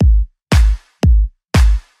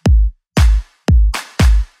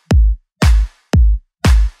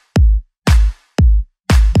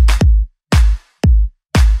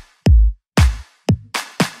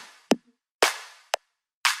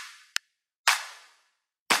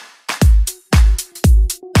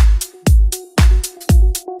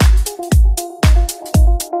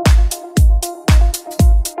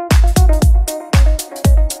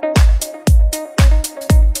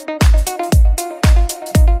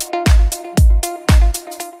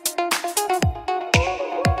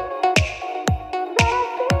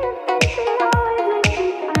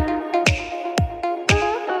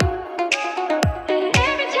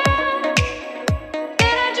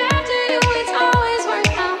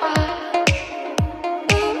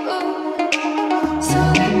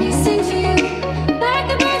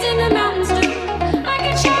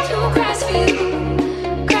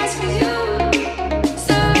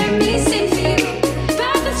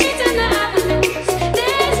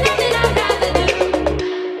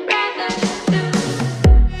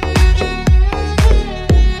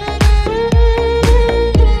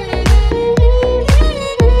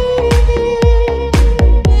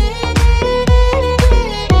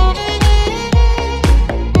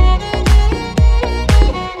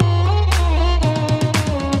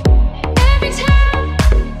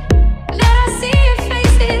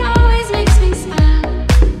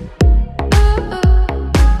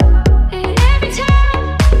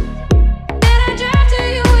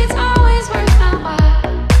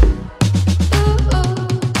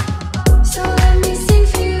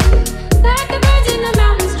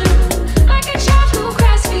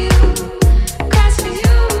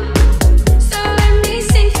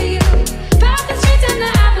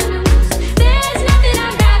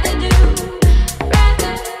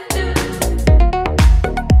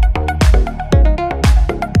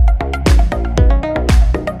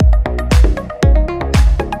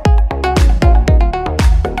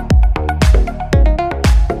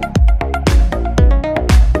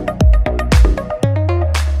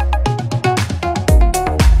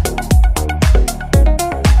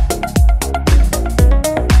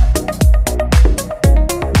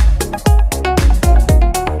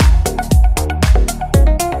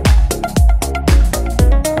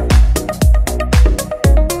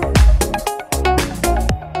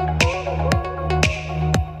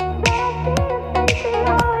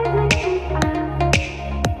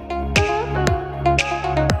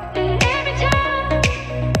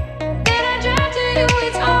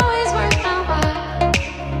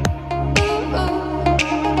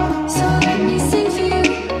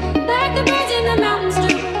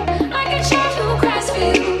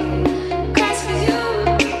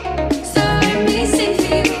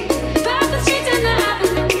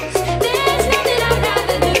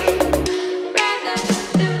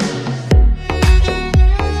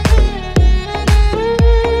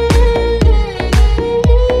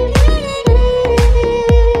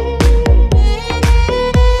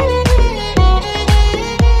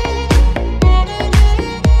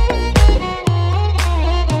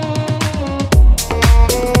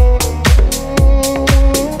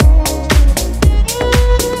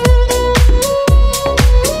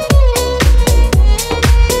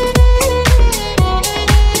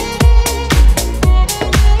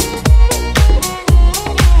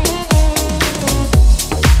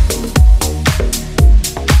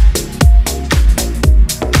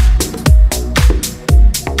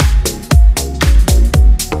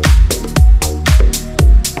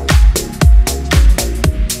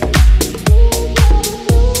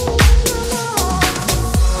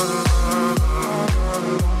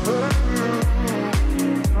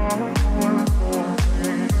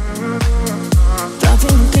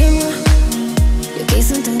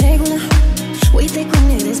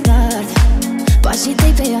Pașii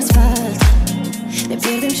tăi pe asfalt, ne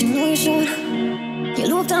pierdem și nu ușor. E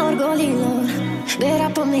lupta orgolilor, de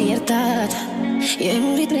rapă neiertat. E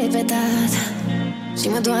un ritm repetat și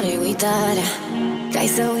mă doare uitarea. Ca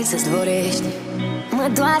să uiți să-ți dorești. Mă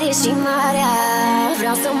doare și marea,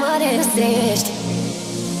 vreau să mă răstrești.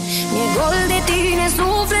 Mi-e gol de tine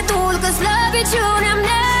sufletul, că slăbiciunea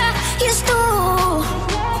mea ești tu.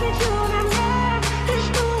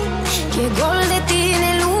 E gol de tine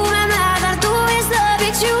lumea mea, dar tu ești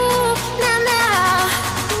slăbiciunea mea.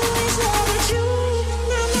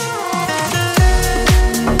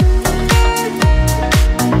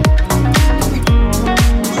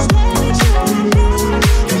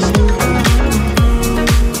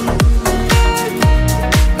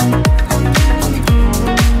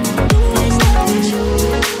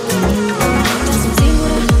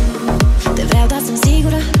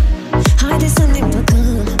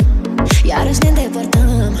 Iarăși ne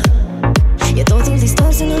îndepărtăm, e totul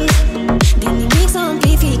distorsionat. Din nimic s-a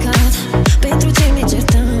amplificat. Pentru ce ne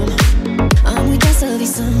certăm? Am uitat să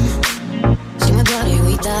visăm și mă doare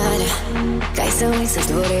uitarea. Ca să uiți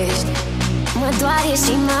să-ți dorești. Mă doare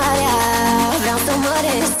și marea, vreau să mă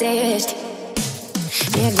restești.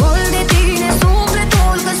 Mi-e gol de tine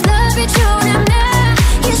sufletul, că slăbiciunea mea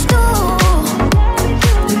ești tu.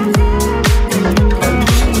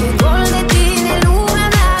 Mi-e gol de tine lumea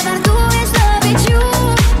mea, dar tu ești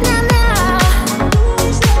slăbiciunea mea.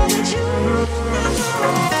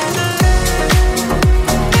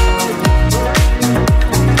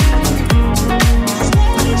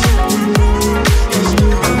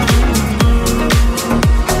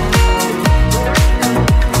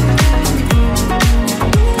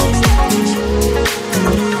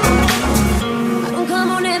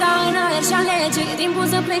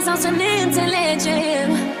 Sau să ne înțelegem.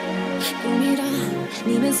 Nu mira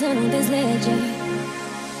nimeni să nu dezlege.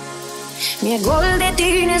 Mi-e gol de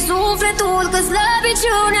tine sufletul, că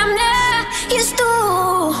slăbiciunea mea ești tu.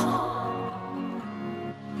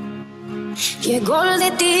 E gol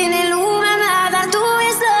de tine lumea mea, dar tu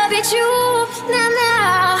ești slăbiciunea mea.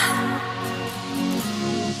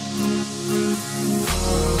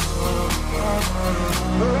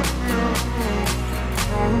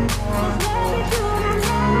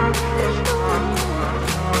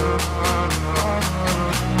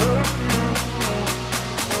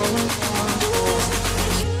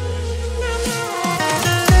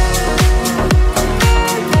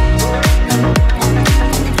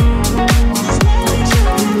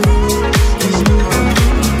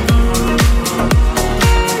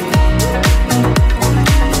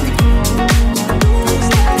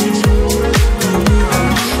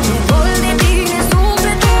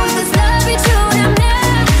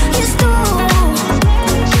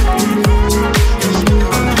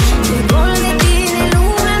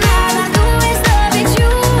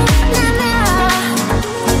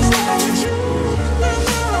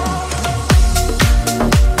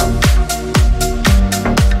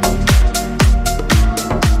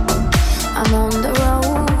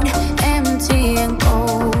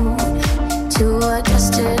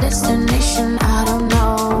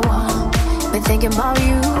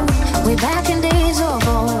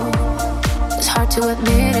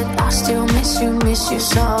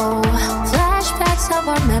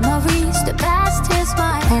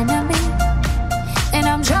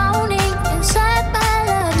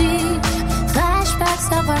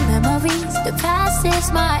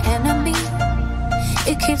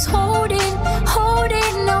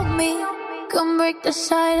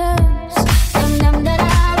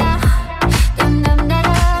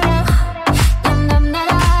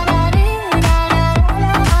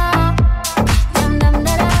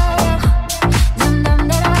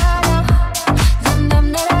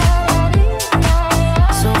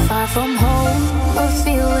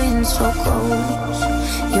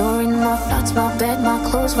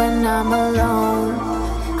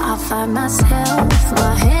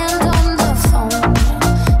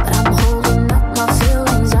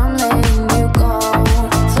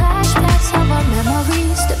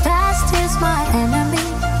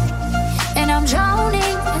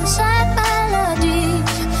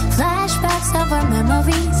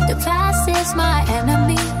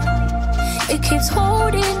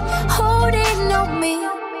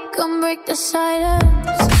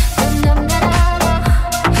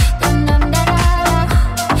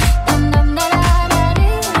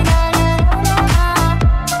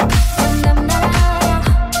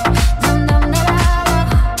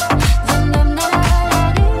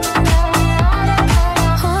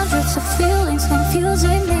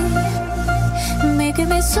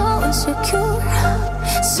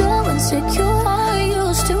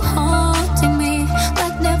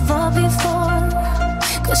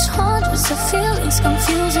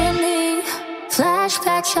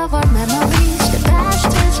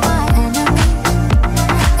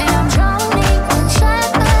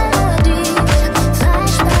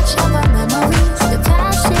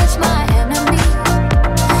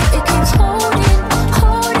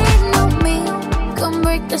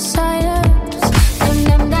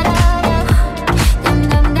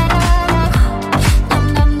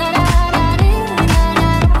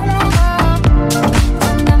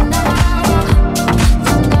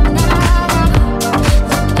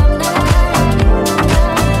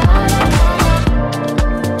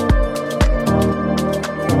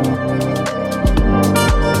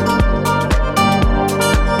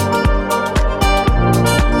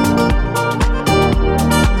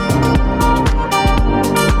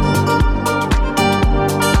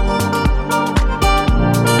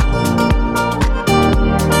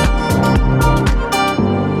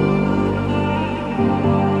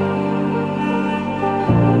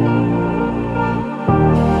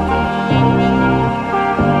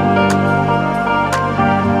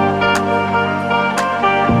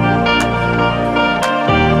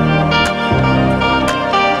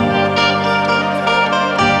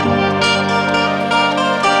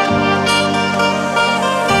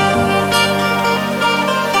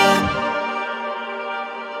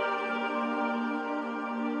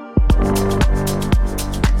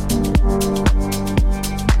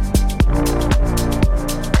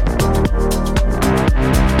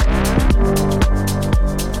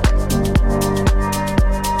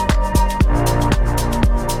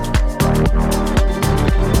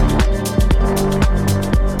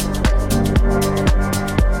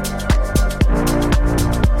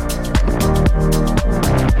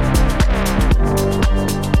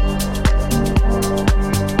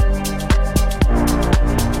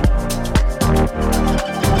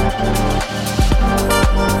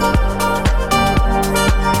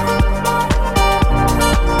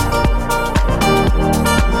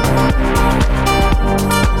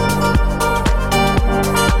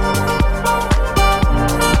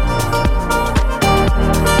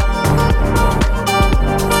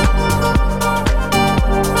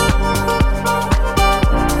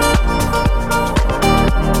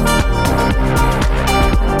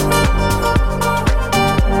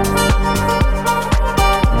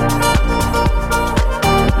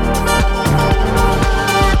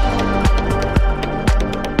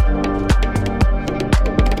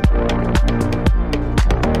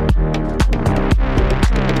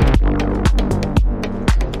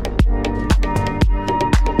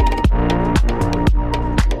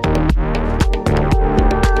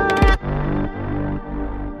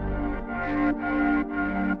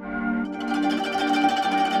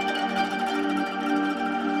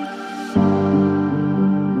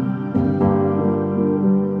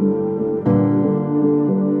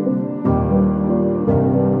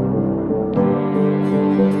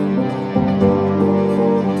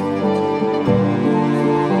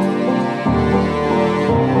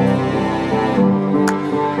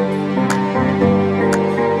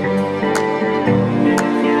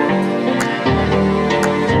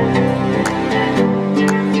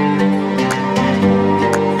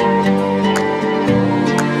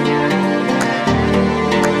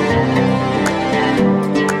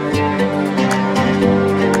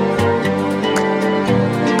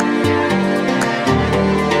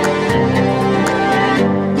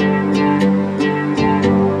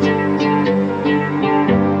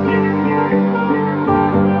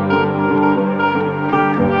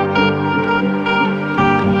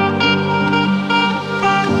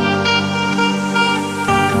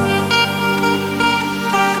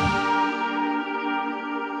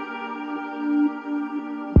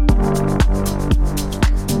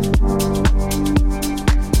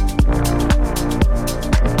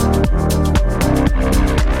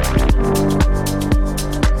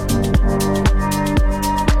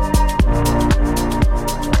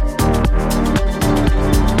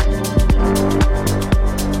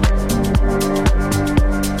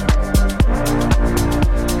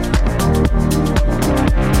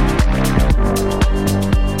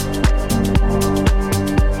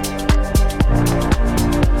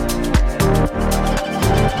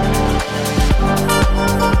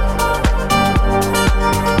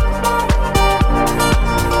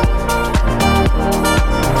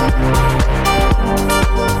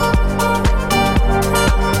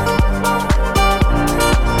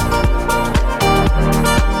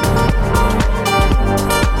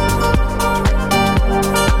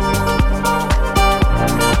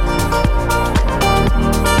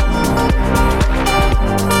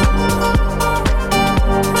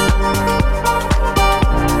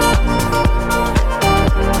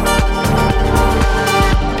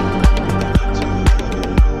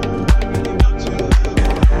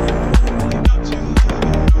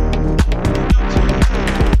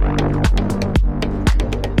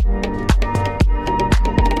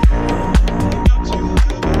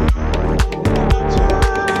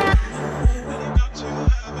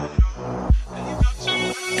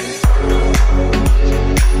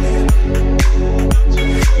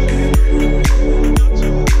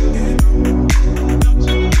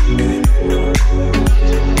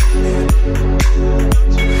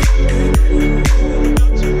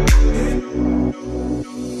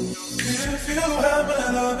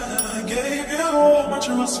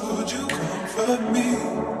 comfort me.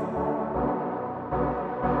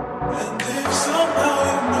 And if somehow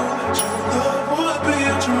you know that your love would be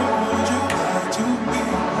untrue, would you lie to me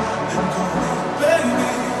and call me baby?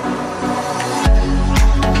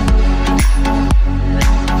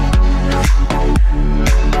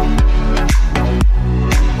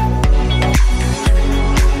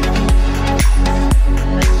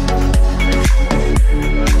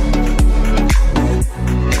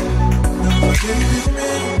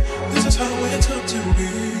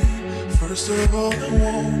 First of all, I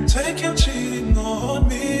won't take you cheating on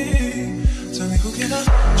me. Tell me who can I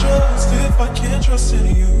trust if I can't trust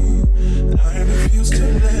in you? And I refuse to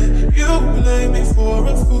let you blame me for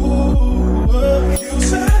a fool. You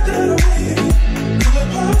said that we could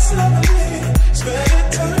possibly spend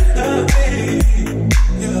eternity.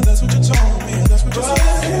 Yeah, that's what you told me, that's what you said. But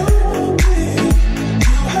if you want me,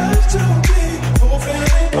 you have to be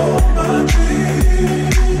fulfilling all my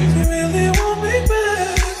dreams. If you really want me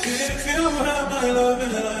back, if you have my love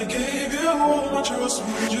and I gave you all my trust,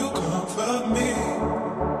 would you comfort me?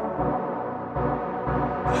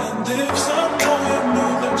 And if somehow you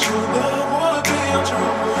knew that your love would be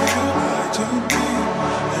untrue, would you lie to me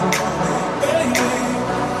and call me baby?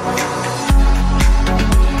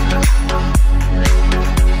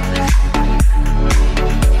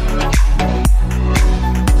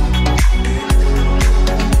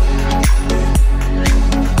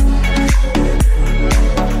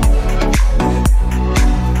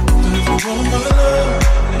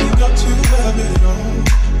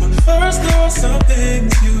 First, there are some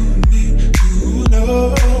things you need to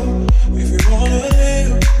know. If you wanna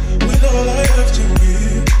live with all I have to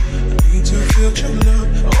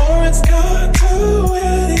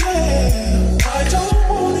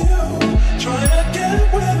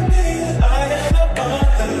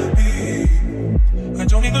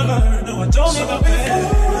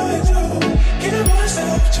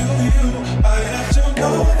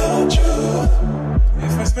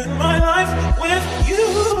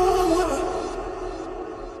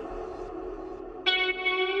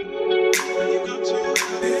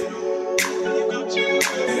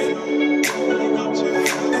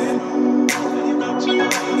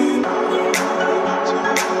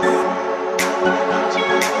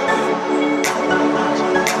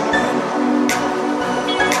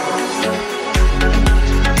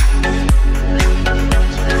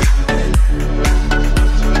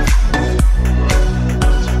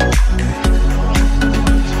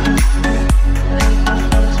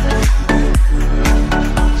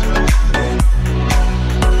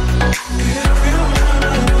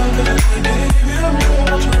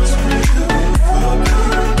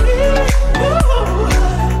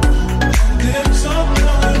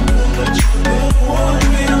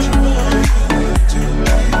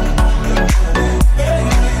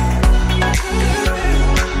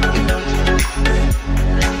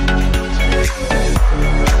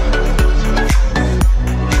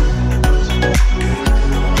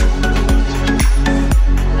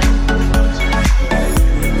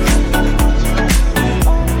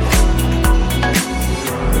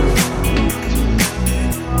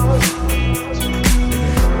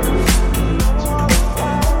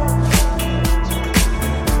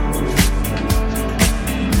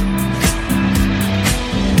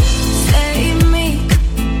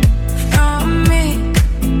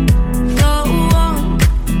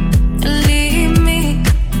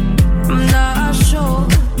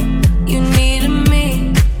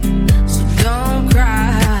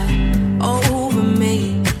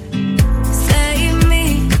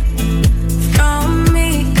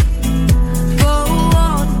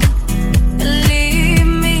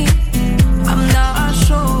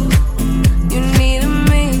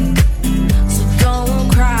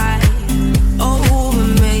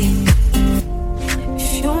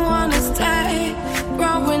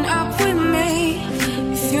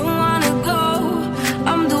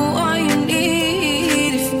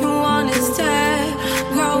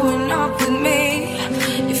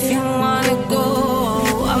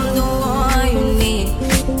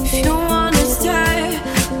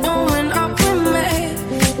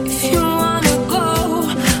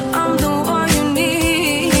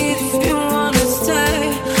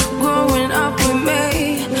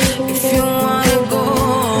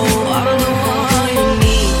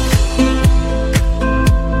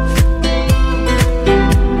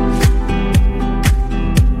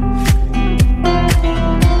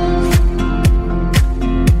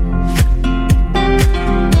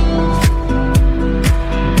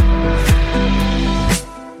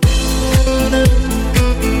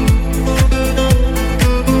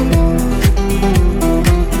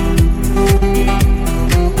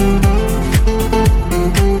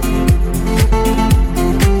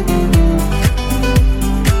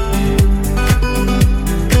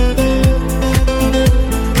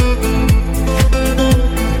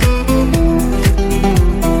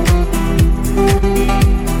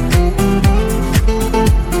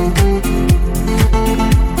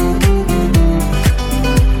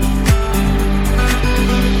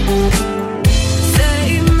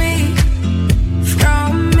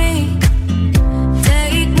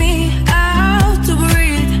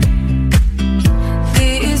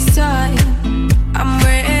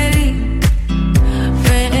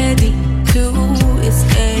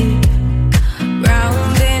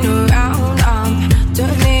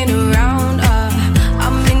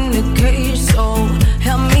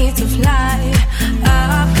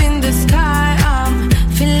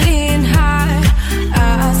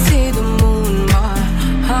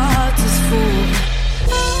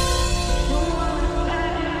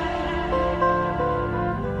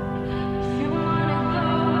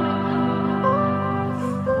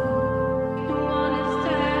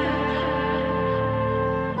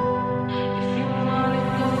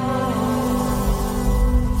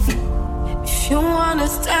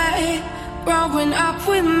growing up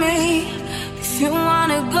with me. If you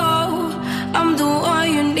wanna go, I'm the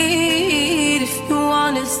one you need. If you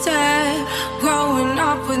wanna stay, growing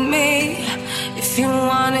up with me. If you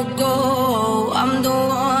wanna go, I'm the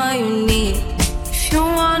one you need. If you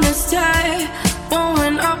wanna stay,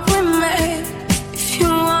 growing up with me. If you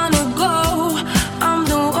wanna go, I'm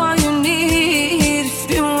the one you need. If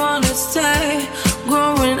you wanna stay,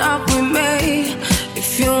 growing up with me.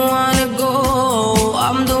 If you wanna go,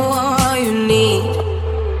 I'm the one you need.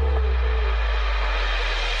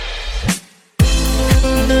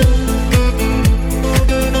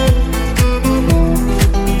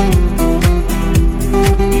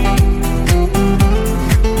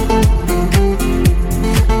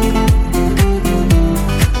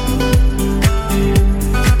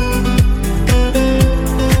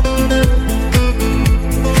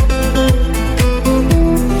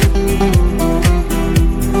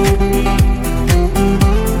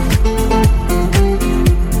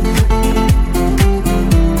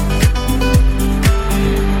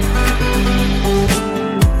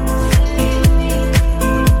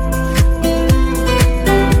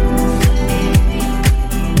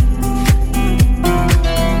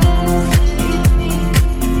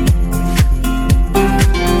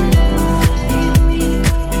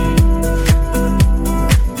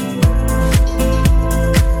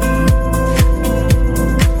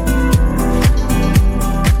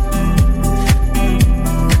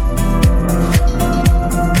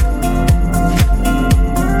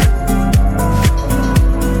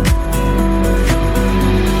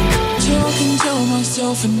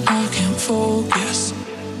 And I can't focus.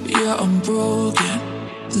 Yeah, I'm broken.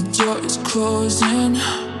 The door is closing.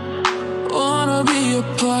 Wanna be a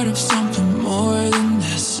part of something more than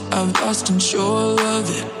this. I've lost control of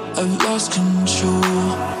it. I've lost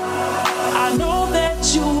control. I know that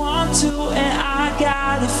you want to, and I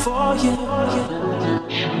got it for you.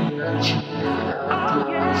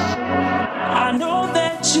 I know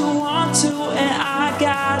that you want to, and I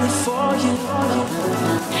got it for you.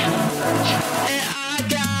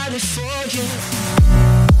 For you.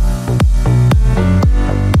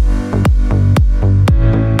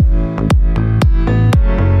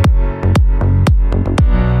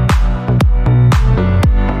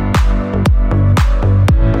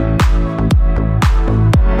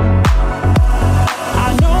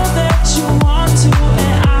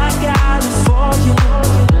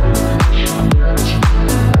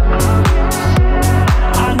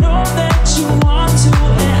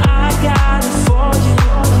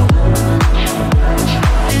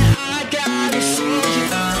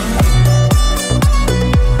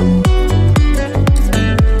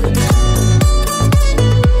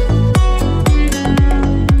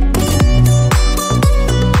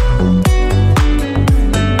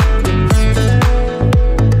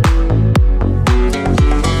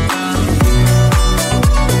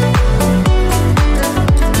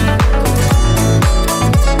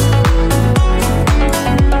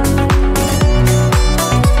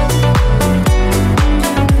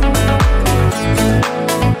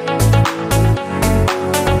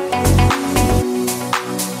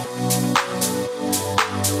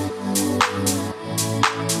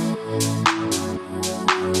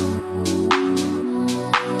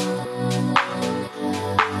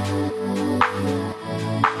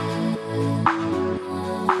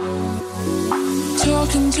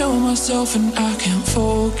 Talking to myself and I can't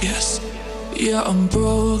focus. Yeah, I'm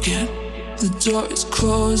broken. The door is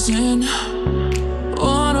closing.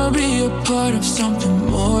 Wanna be a part of something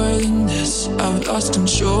more than this. I've lost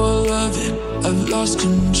control of it. I've lost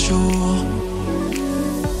control.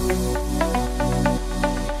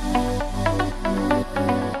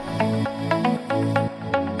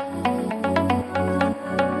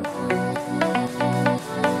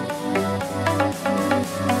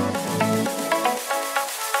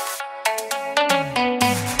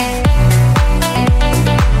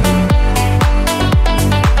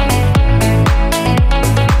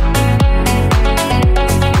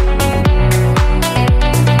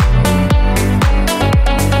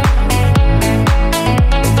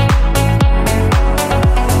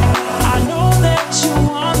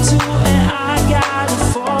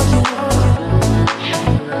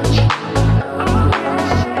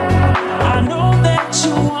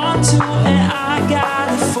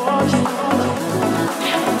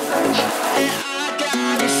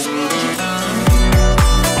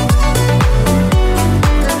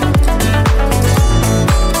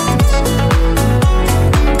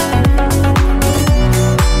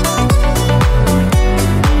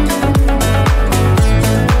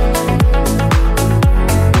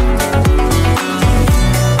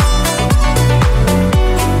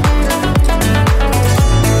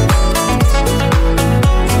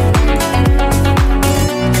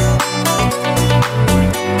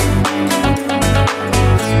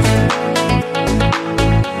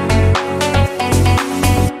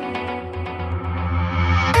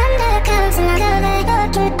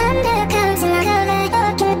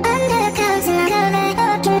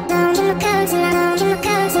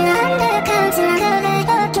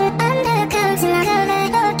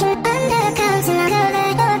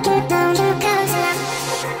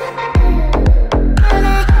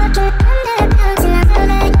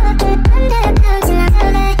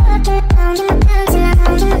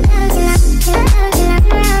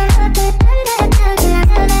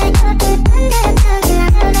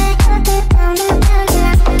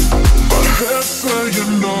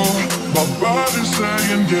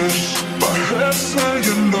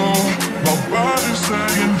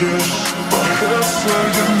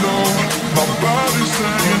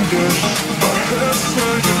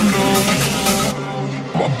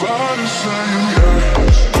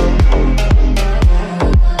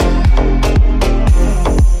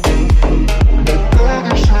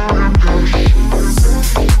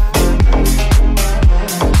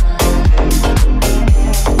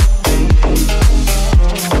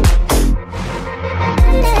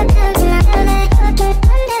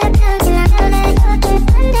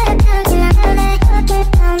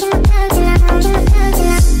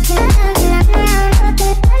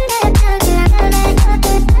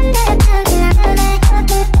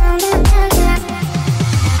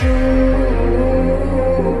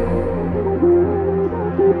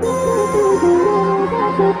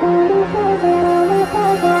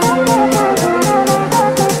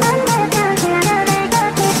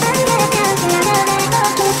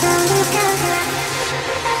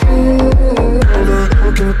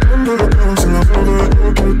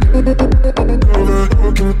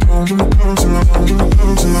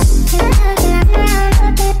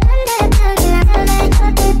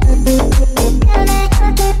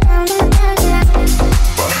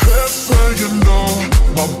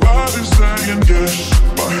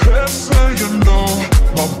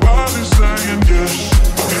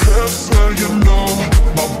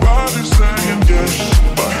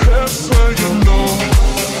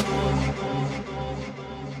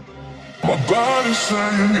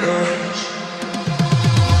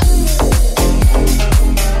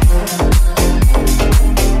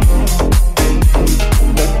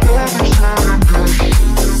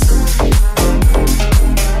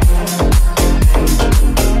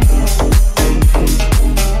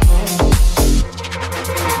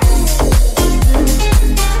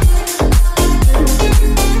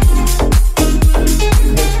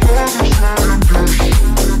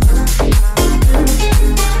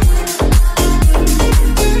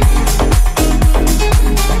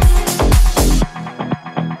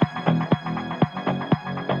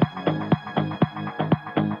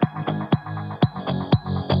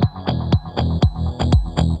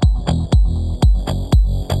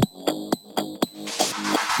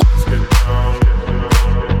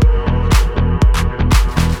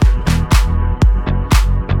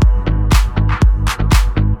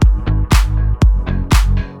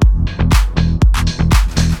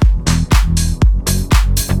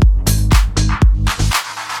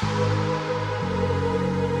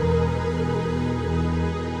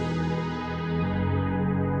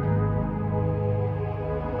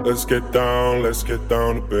 Let's get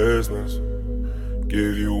down to business.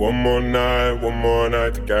 Give you one more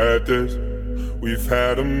night to get this. We've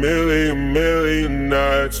had a million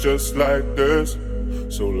nights just like this.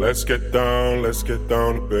 So let's get down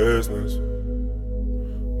to business.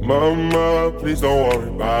 Mama, please don't worry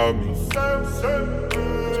about me.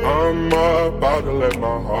 I'm about to let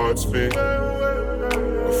my heart speak.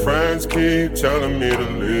 My friends keep telling me to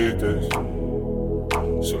leave this.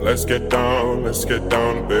 So let's get down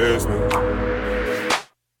to business.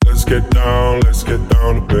 Let's get down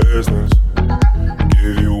to business.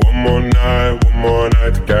 Give you one more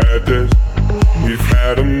night to get this. We've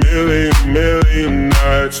had a million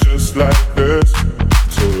nights just like this.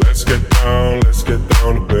 So let's get down to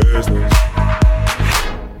business.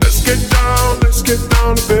 Let's get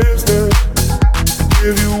down to business.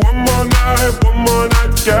 Give you one more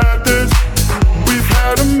night to get this. We've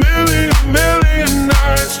had a million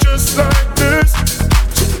nights just like this.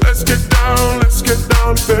 So let's get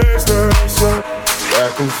down to business.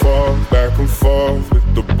 Back and forth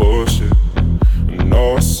with the bullshit. I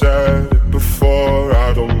know I said it before,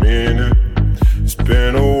 I don't mean it. It's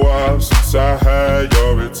been a while since I had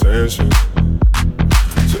your attention,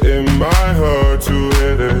 so it might hurt to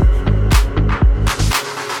hit it.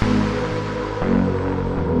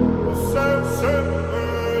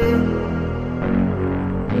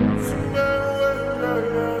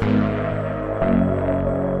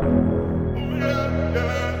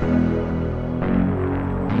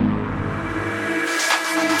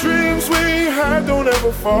 Don't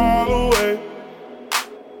ever fall away.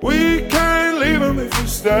 We can't leave them if we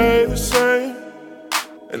stay the same.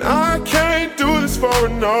 And I can't do this for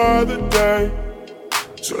another day.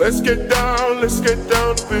 So let's get down to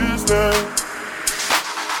business.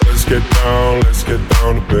 Let's get down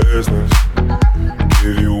to business.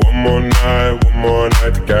 Give you one more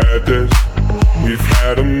night to get this. We've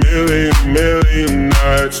had a million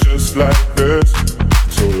nights just like this.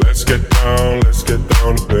 So let's get down to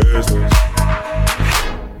business.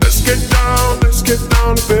 Let's get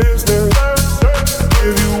down to business.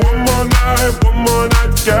 Give you one more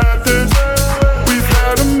night to get this. We've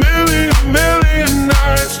had a million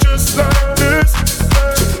nights just like this.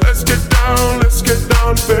 So let's get down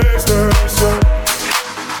to business.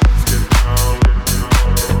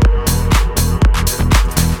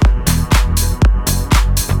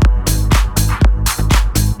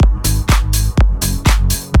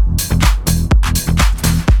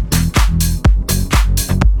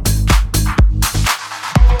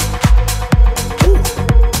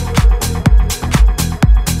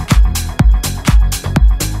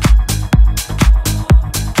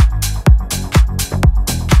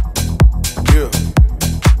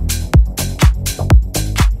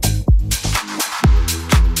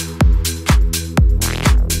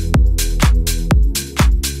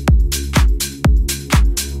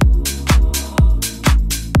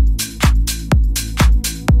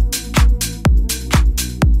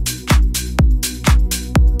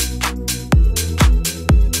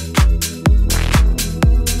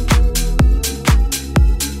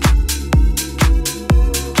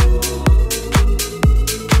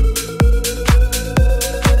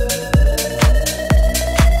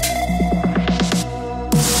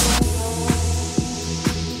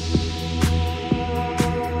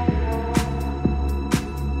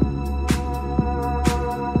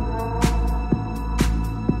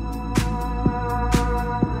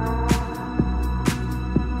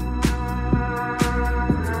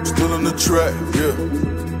 track, yeah.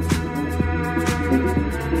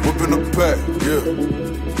 Whipping the pack, yeah.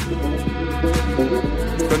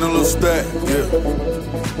 Spend a little stack, yeah.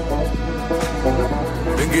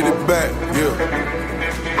 Then get it back, yeah.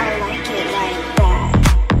 I like it like that.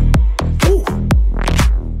 Woo.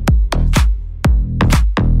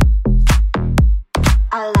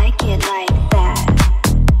 I like it like that.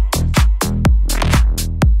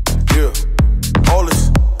 Yeah. All this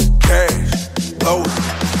cash, low,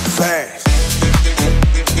 fast.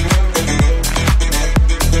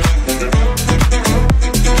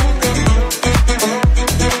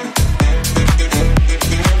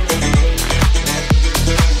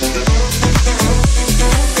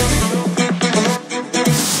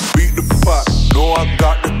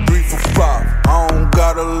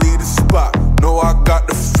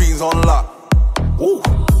 On lock. Ooh,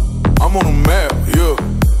 I'm on the map, yeah.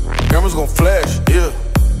 Cameras gon' flash, yeah.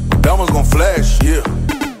 Diamonds gon' flash, yeah.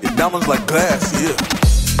 Your diamonds like glass, yeah.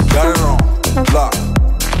 Got it on lock.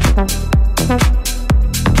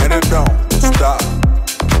 And it don't stop.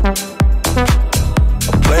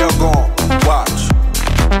 A player gon' watch.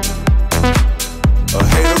 A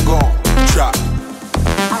hater gon' chop.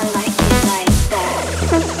 I like it like that.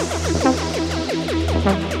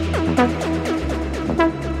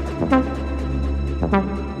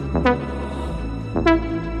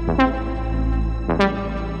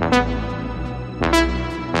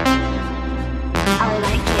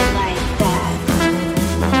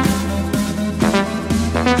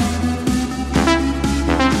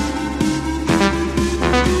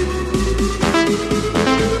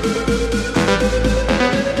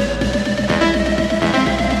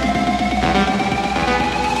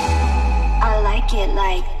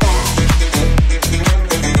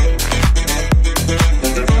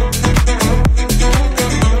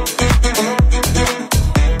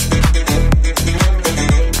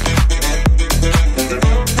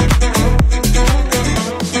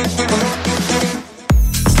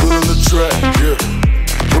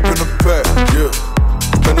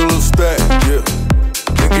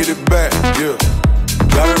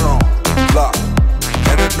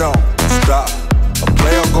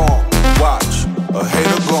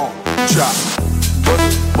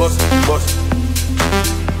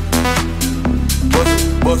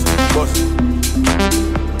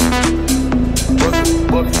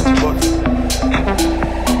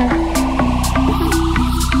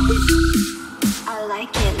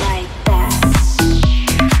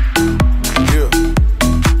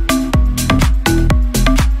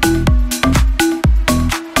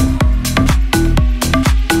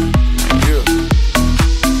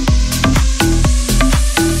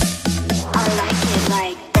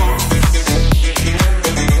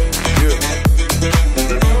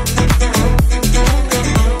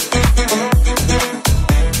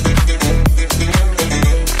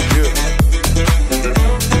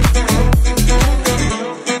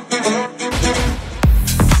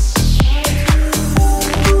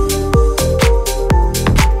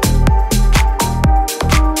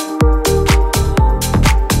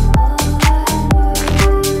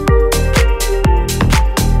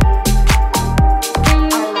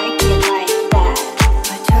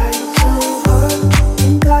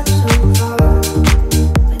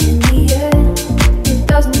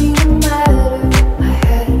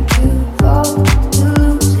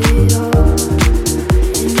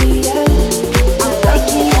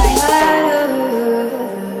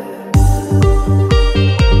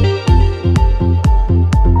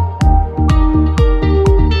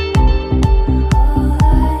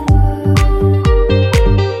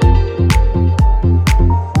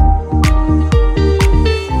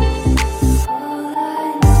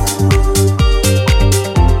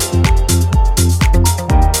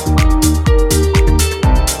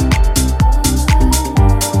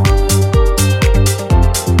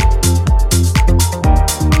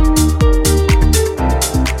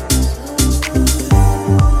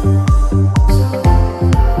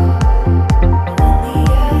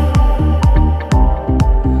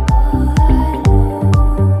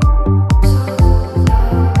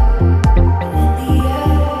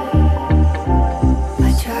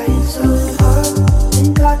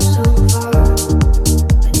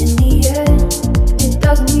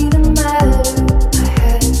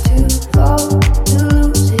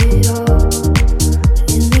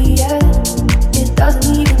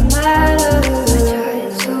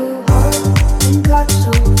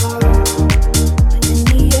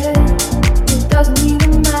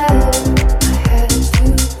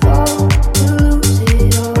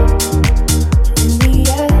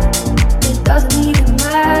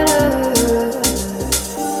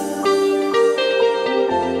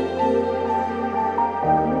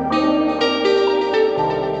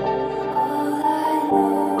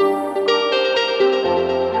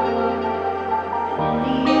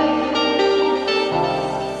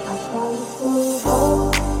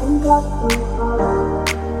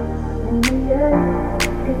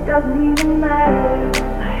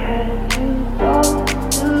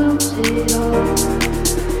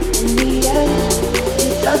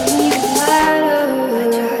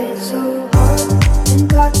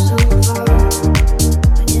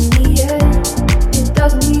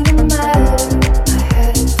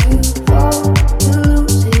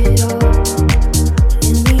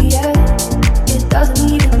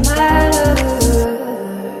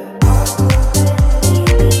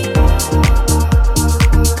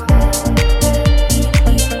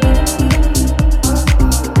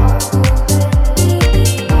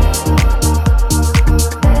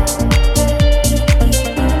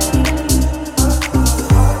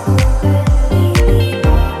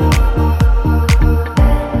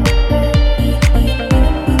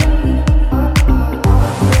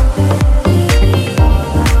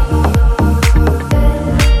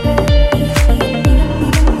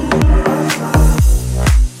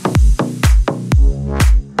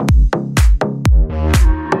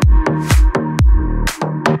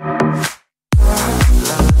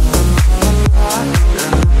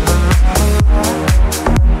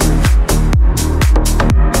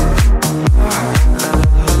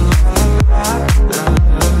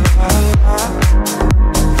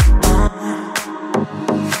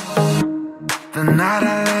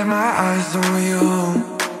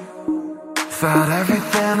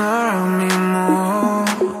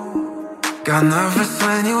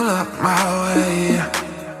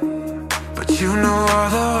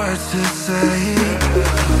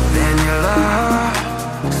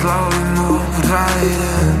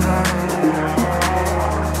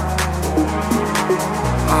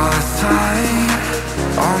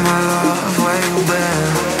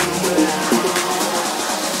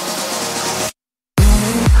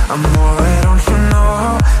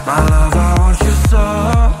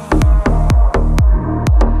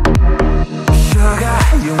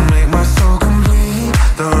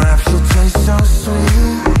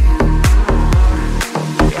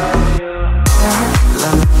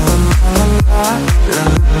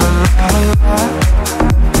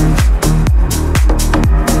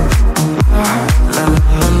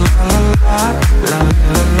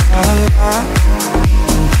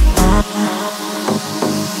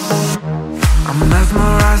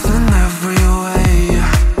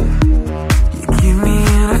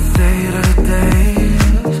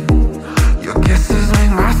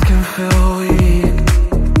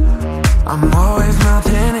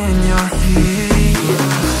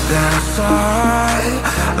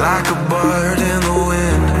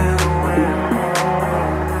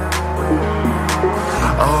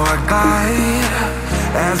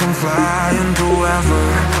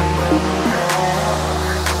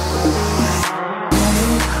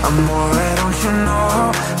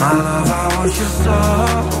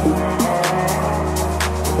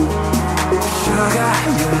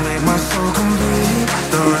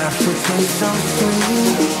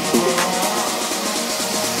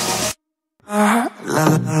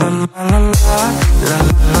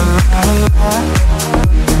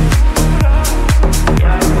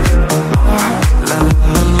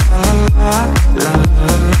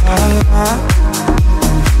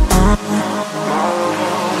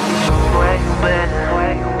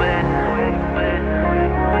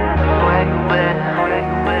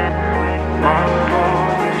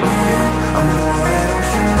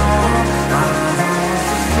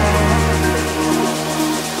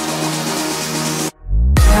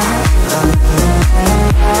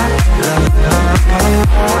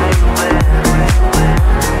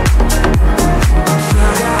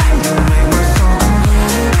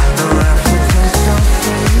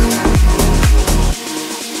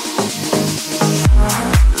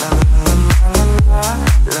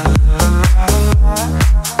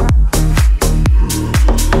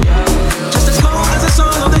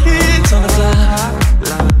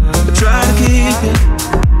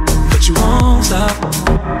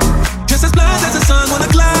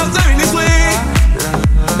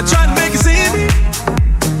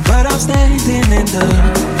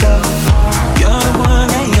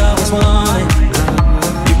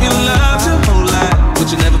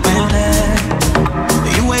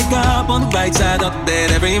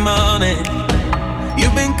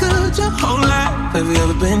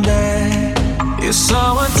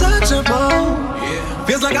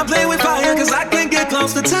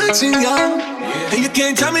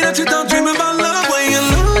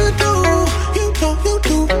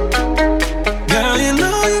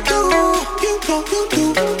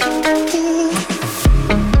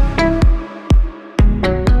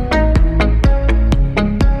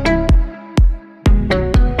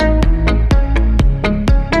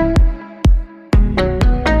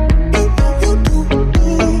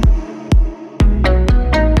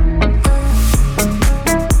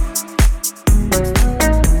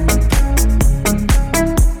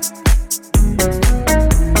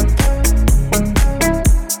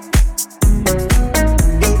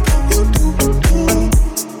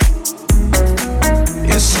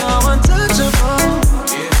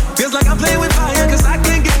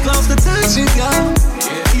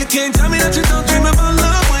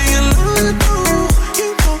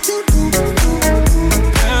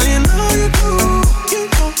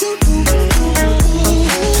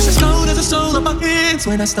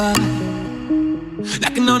 when I start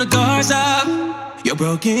knocking on the doors of your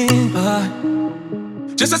broken heart.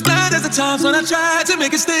 Just as blind as the times when I tried to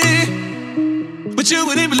make it stay, but you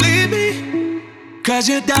wouldn't believe me, cause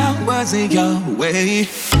your doubt wasn't your way.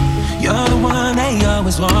 You're the one they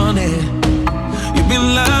always wanted. You've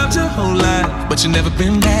been loved your whole life, but you've never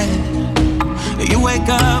been bad. You wake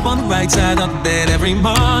up on the right side of the bed every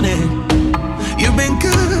morning. You've been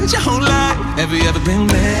good your whole life. Have you ever been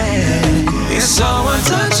bad? It's so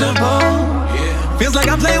untouchable. Feels like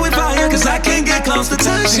I'm playing with fire, cause I can't get close to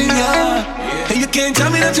touching you. And you can't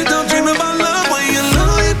tell me that you don't dream about love when you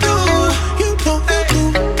know you do. You know you do.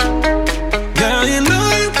 Girl, you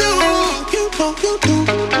know you do. You know you do.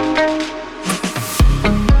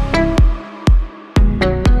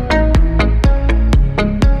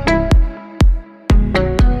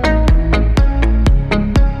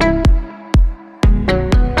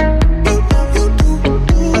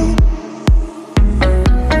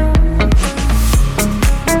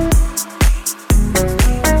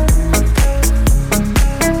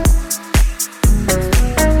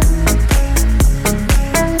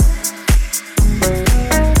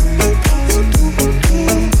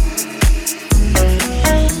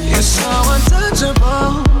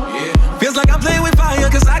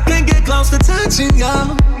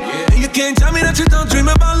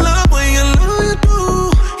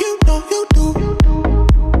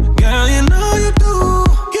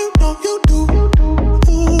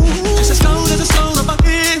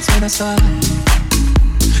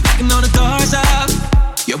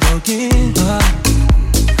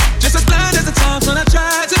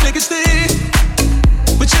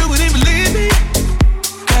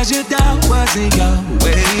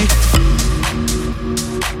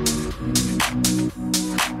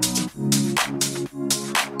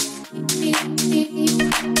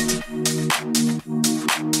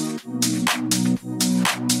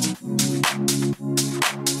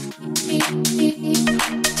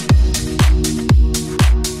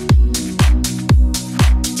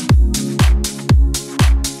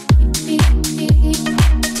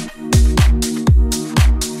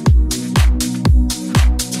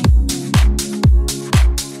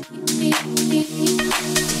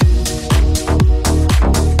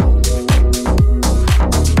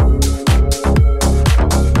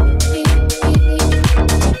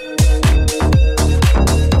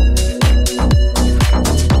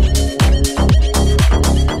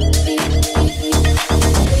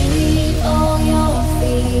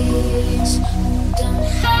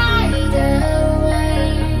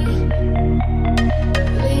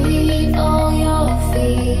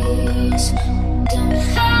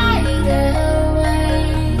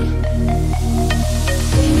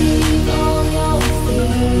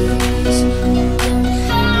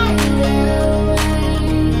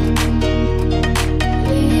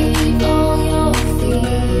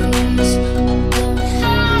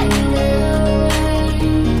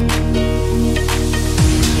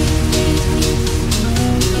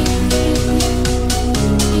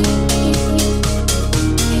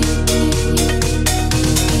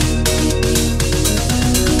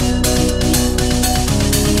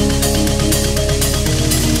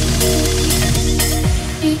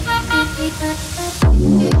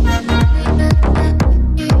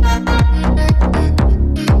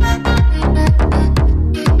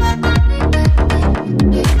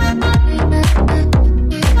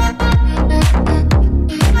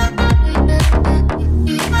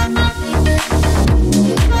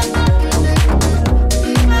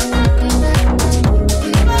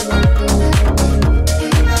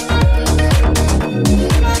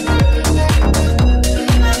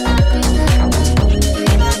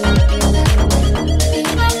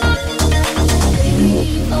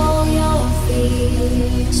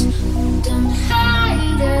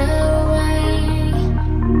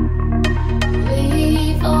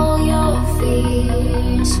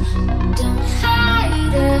 Don't